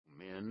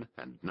An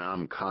and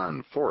Nam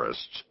Can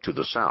forests to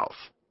the south.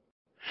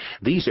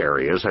 These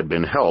areas had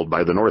been held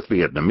by the North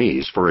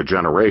Vietnamese for a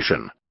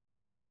generation.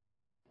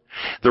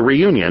 The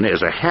reunion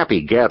is a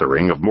happy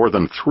gathering of more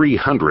than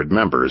 300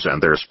 members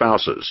and their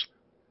spouses.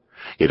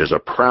 It is a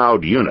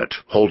proud unit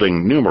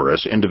holding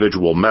numerous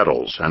individual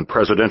medals and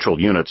presidential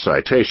unit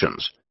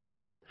citations.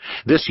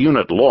 This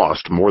unit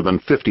lost more than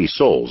 50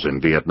 souls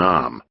in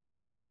Vietnam.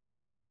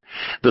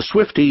 The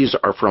Swifties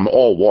are from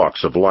all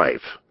walks of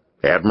life,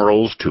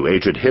 admirals to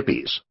aged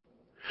hippies.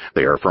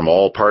 They are from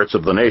all parts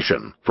of the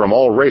nation, from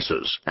all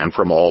races, and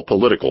from all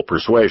political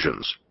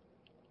persuasions.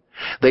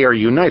 They are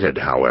united,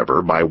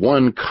 however, by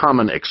one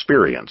common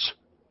experience: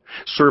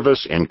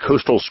 service in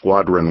Coastal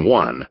Squadron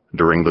 1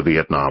 during the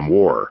Vietnam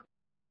War.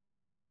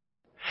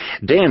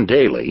 Dan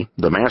Daly,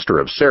 the Master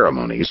of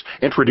Ceremonies,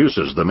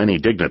 introduces the many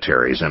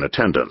dignitaries in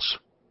attendance.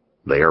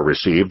 They are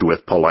received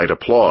with polite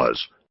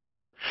applause.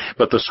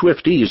 But the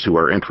Swifties who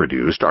are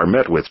introduced are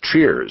met with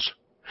cheers,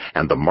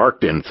 and the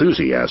marked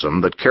enthusiasm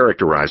that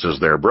characterizes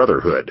their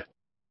brotherhood.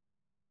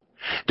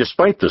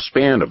 Despite the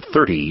span of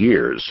 30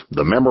 years,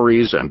 the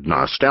memories and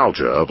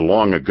nostalgia of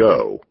long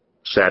ago,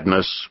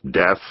 sadness,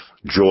 death,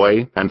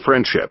 joy, and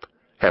friendship,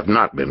 have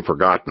not been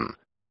forgotten.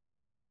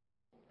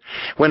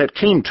 When it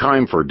came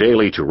time for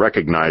Daly to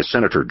recognize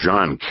Senator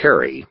John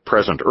Kerry,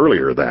 present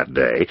earlier that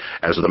day,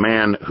 as the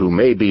man who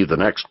may be the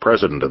next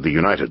President of the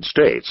United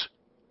States,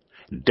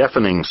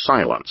 deafening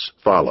silence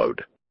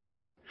followed.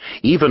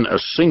 Even a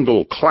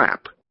single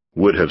clap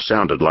would have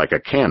sounded like a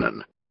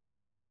cannon.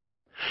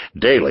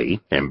 Daly,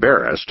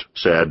 embarrassed,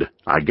 said,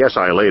 "I guess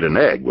I laid an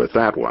egg with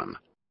that one."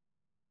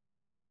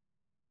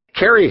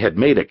 Kerry had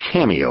made a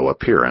cameo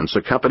appearance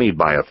accompanied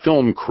by a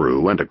film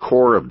crew and a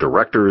corps of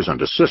directors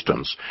and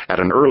assistants at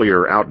an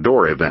earlier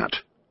outdoor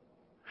event.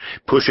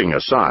 Pushing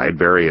aside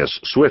various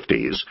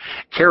Swifties,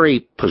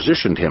 Kerry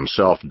positioned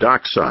himself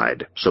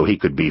dockside so he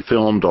could be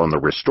filmed on the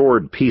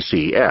restored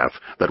PCF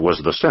that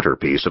was the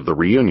centerpiece of the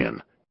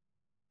reunion.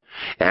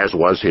 As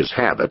was his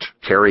habit,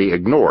 Kerry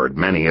ignored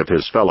many of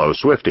his fellow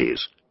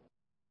Swifties.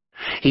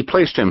 He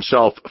placed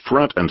himself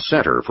front and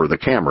center for the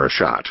camera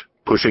shot,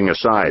 pushing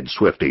aside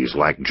Swifties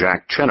like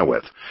Jack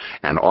Chenoweth,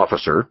 an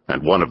officer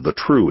and one of the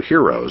true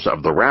heroes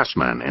of the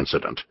Rassman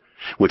incident,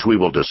 which we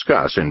will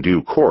discuss in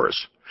due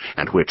course,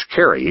 and which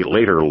Kerry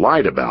later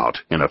lied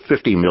about in a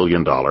 $50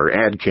 million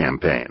ad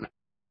campaign.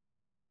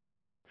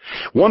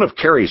 One of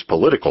Kerry's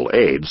political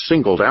aides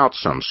singled out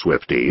some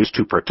Swifties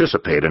to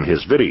participate in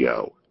his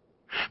video.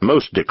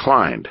 Most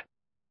declined.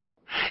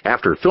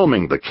 After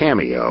filming the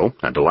cameo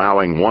and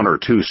allowing one or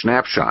two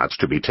snapshots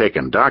to be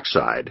taken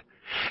dockside,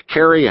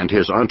 Kerry and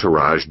his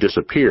entourage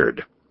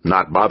disappeared,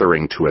 not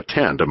bothering to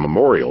attend a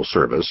memorial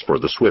service for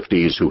the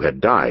Swifties who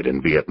had died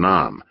in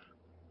Vietnam.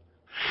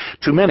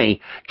 To many,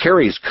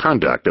 Kerry's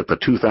conduct at the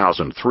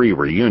 2003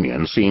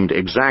 reunion seemed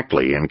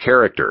exactly in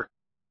character.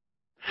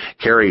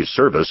 Kerry's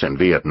service in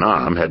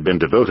Vietnam had been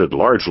devoted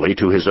largely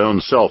to his own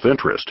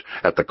self-interest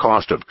at the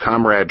cost of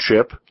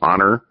comradeship,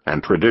 honor,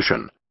 and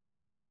tradition.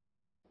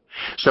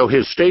 So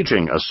his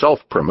staging a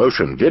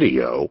self-promotion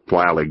video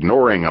while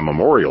ignoring a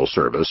memorial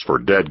service for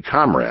dead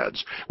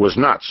comrades was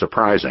not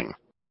surprising.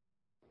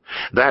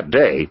 That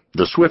day,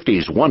 the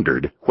Swifties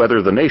wondered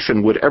whether the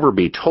nation would ever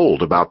be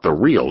told about the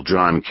real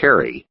John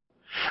Kerry,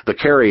 the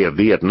Kerry of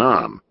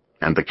Vietnam,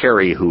 and the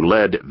Kerry who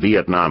led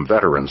Vietnam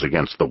veterans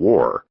against the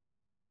war.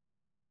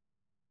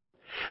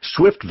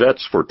 Swift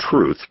Vets for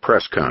Truth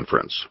Press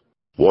Conference,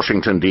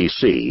 Washington,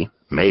 D.C.,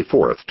 May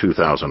 4,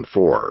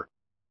 2004.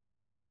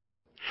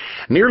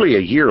 Nearly a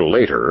year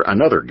later,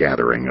 another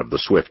gathering of the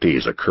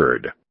Swifties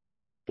occurred.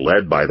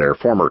 Led by their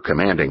former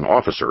commanding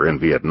officer in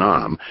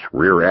Vietnam,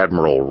 Rear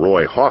Admiral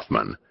Roy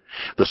Hoffman,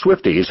 the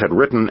Swifties had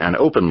written an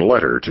open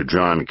letter to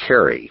John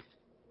Kerry.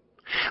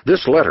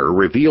 This letter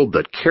revealed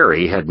that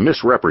Kerry had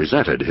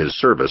misrepresented his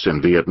service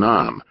in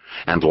Vietnam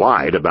and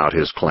lied about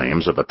his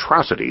claims of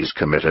atrocities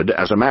committed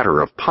as a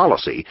matter of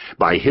policy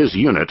by his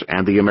unit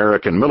and the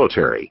American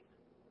military.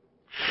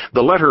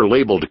 The letter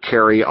labeled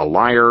Kerry a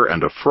liar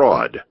and a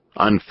fraud,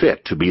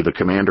 unfit to be the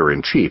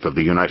Commander-in-Chief of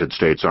the United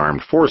States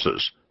Armed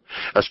Forces,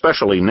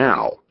 especially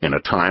now, in a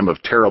time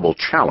of terrible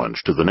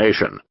challenge to the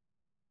nation.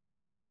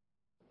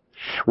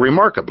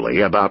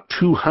 Remarkably, about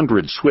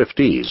 200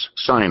 Swifties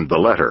signed the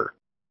letter.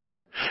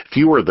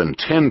 Fewer than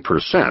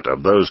 10%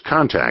 of those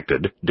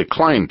contacted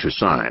declined to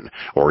sign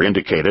or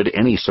indicated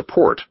any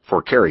support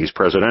for Kerry's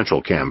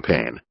presidential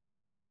campaign.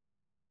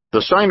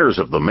 The signers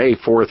of the May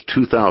 4,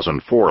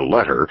 2004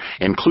 letter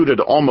included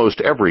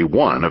almost every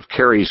one of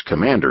Kerry's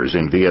commanders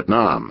in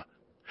Vietnam,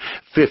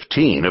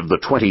 15 of the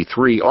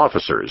 23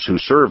 officers who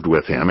served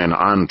with him in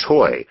An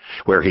Toi,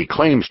 where he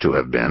claims to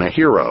have been a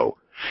hero,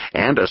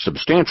 and a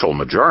substantial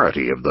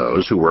majority of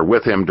those who were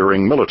with him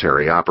during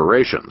military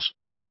operations.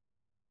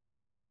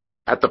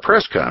 At the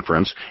press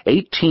conference,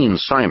 18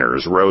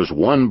 signers rose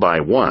one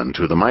by one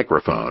to the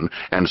microphone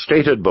and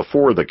stated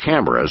before the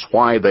cameras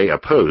why they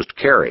opposed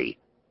Kerry.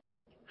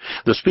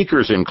 The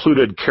speakers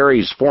included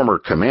Kerry's former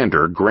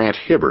commander, Grant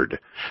Hibbard,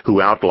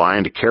 who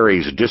outlined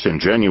Kerry's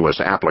disingenuous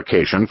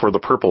application for the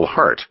Purple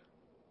Heart.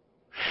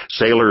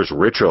 Sailors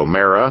Rich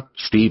O'Mara,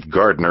 Steve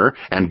Gardner,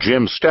 and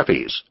Jim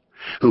Steffies,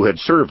 who had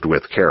served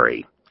with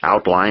Carey,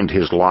 outlined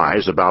his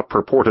lies about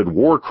purported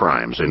war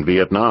crimes in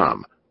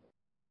Vietnam.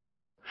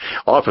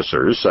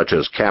 Officers such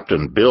as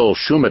Captain Bill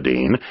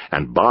Shumadine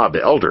and Bob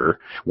Elder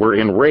were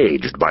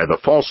enraged by the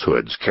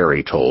falsehoods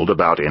Carey told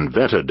about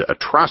invented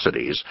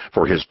atrocities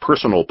for his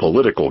personal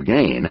political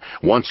gain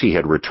once he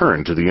had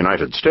returned to the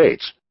United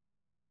States.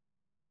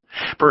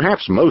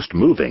 Perhaps most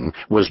moving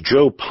was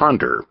Joe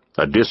Ponder,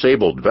 a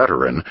disabled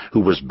veteran who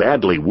was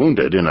badly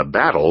wounded in a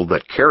battle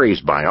that Carey's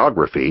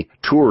biography,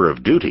 Tour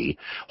of Duty,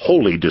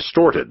 wholly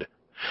distorted,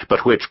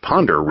 but which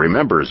Ponder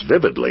remembers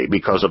vividly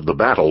because of the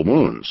battle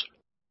wounds.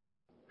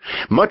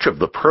 Much of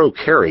the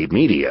pro-Carey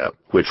media,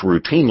 which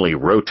routinely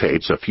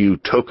rotates a few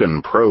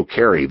token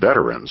pro-Carey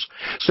veterans,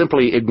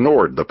 simply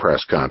ignored the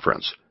press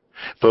conference,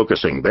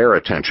 focusing their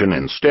attention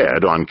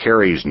instead on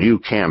Carey's new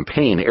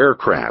campaign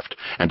aircraft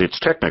and its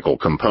technical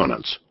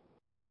components.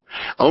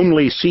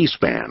 Only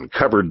C-SPAN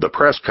covered the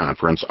press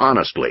conference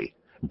honestly,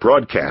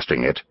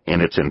 broadcasting it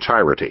in its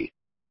entirety.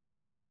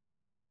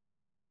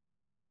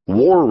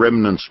 War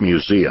Remnants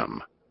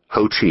Museum,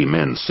 Ho Chi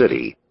Minh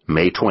City,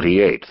 May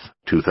 28,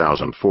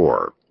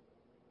 2004.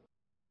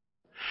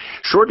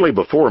 Shortly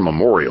before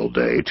Memorial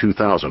Day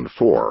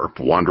 2004,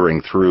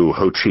 wandering through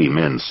Ho Chi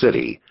Minh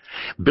City,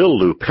 Bill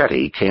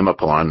Lupetti came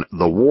upon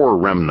the War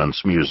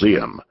Remnants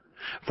Museum,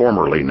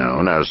 formerly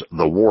known as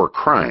the War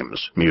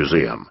Crimes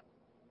Museum.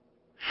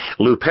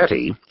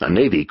 Lupetti, a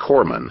Navy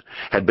corpsman,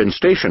 had been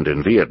stationed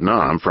in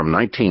Vietnam from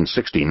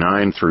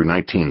 1969 through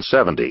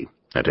 1970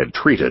 and had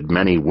treated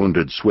many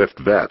wounded Swift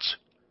vets.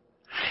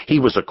 He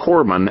was a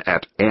corpsman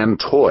at An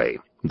Toi,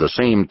 the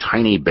same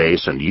tiny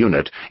base and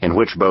unit in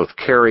which both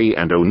Carey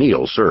and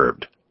O'Neill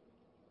served.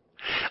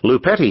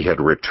 Lupetti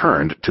had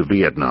returned to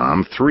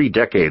Vietnam 3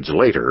 decades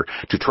later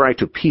to try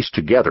to piece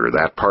together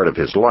that part of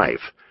his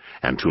life,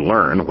 and to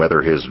learn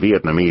whether his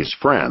Vietnamese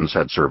friends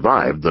had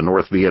survived the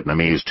North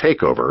Vietnamese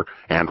takeover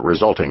and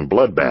resulting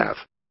bloodbath.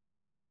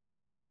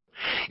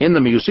 In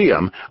the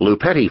museum,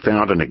 Lupetti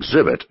found an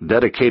exhibit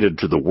dedicated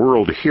to the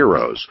world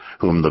heroes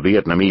whom the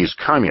Vietnamese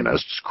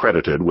communists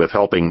credited with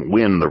helping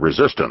win the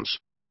resistance.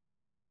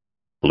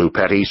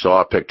 Lupetti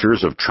saw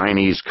pictures of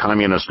Chinese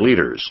communist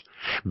leaders,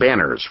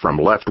 banners from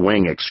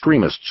left-wing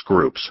extremists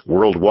groups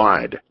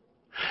worldwide,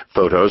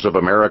 photos of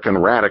American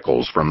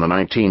radicals from the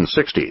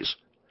 1960s,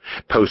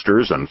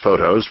 posters and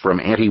photos from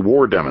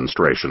anti-war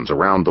demonstrations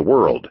around the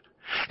world,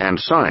 and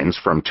signs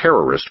from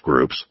terrorist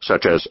groups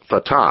such as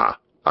Fatah,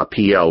 a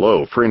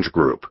PLO fringe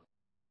group.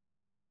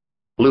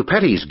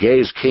 Lupetti's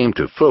gaze came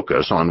to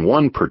focus on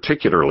one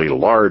particularly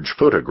large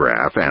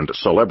photograph and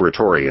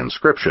celebratory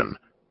inscription.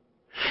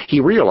 He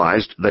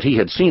realized that he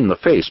had seen the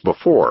face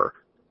before,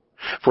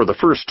 for the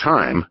first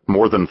time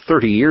more than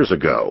 30 years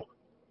ago.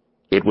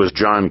 It was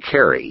John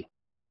Carey.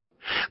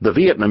 The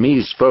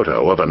Vietnamese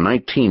photo of a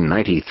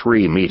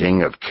 1993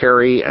 meeting of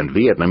Carey and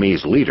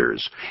Vietnamese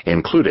leaders,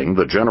 including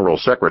the General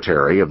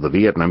Secretary of the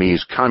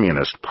Vietnamese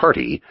Communist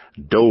Party,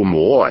 Do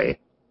Moi,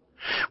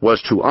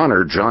 was to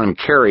honor John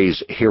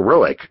Carey's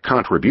heroic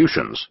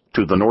contributions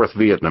to the North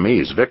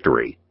Vietnamese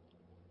victory.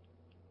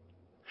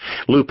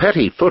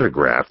 Lupetti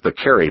photographed the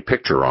Carey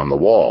picture on the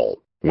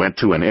wall, went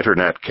to an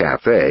internet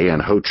cafe in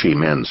Ho Chi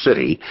Minh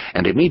City,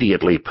 and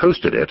immediately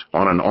posted it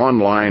on an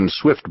online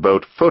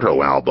Swiftboat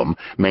photo album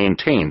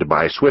maintained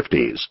by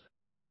Swifties.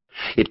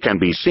 It can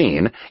be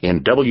seen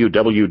in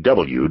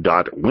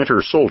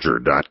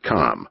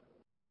www.wintersoldier.com.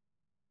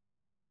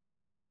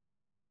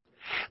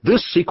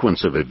 This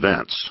sequence of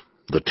events,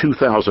 the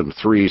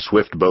 2003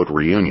 Swiftboat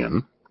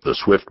reunion, the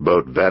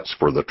Swiftboat Vets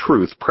for the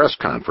Truth press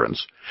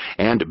conference,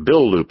 and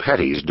Bill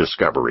Lupetti's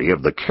discovery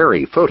of the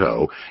Carey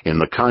photo in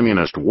the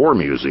Communist War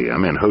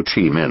Museum in Ho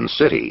Chi Minh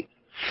City,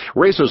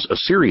 raises a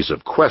series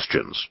of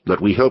questions that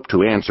we hope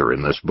to answer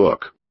in this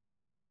book.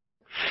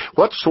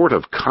 What sort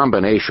of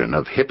combination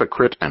of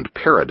hypocrite and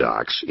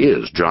paradox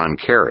is John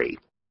Carey?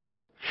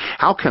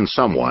 How can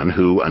someone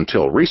who,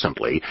 until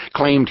recently,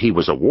 claimed he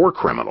was a war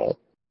criminal,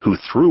 who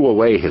threw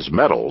away his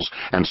medals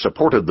and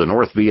supported the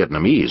North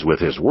Vietnamese with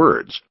his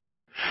words,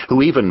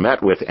 who even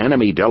met with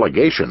enemy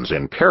delegations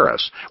in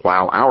Paris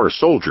while our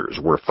soldiers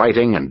were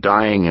fighting and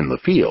dying in the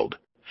field,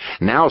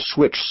 now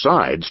switch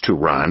sides to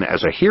run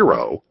as a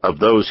hero of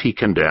those he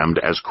condemned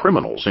as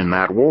criminals in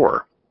that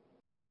war?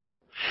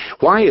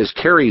 Why is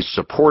Carey's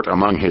support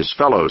among his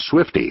fellow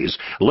Swifties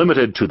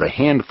limited to the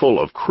handful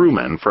of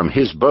crewmen from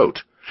his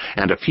boat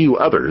and a few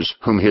others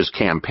whom his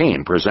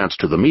campaign presents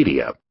to the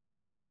media?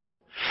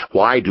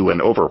 Why do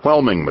an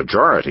overwhelming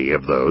majority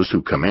of those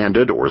who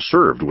commanded or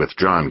served with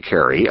John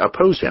Carey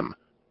oppose him?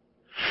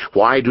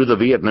 Why do the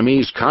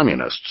Vietnamese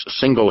communists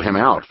single him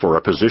out for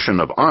a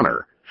position of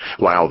honor,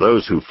 while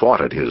those who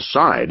fought at his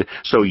side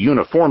so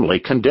uniformly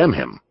condemn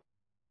him?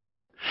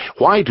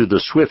 Why do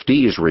the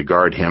Swifties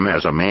regard him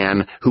as a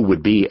man who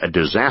would be a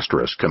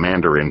disastrous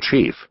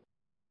commander-in-chief?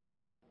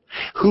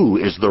 Who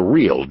is the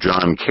real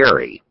John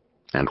Carey,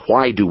 and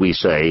why do we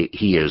say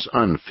he is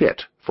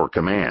unfit for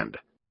command?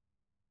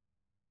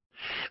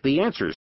 The answers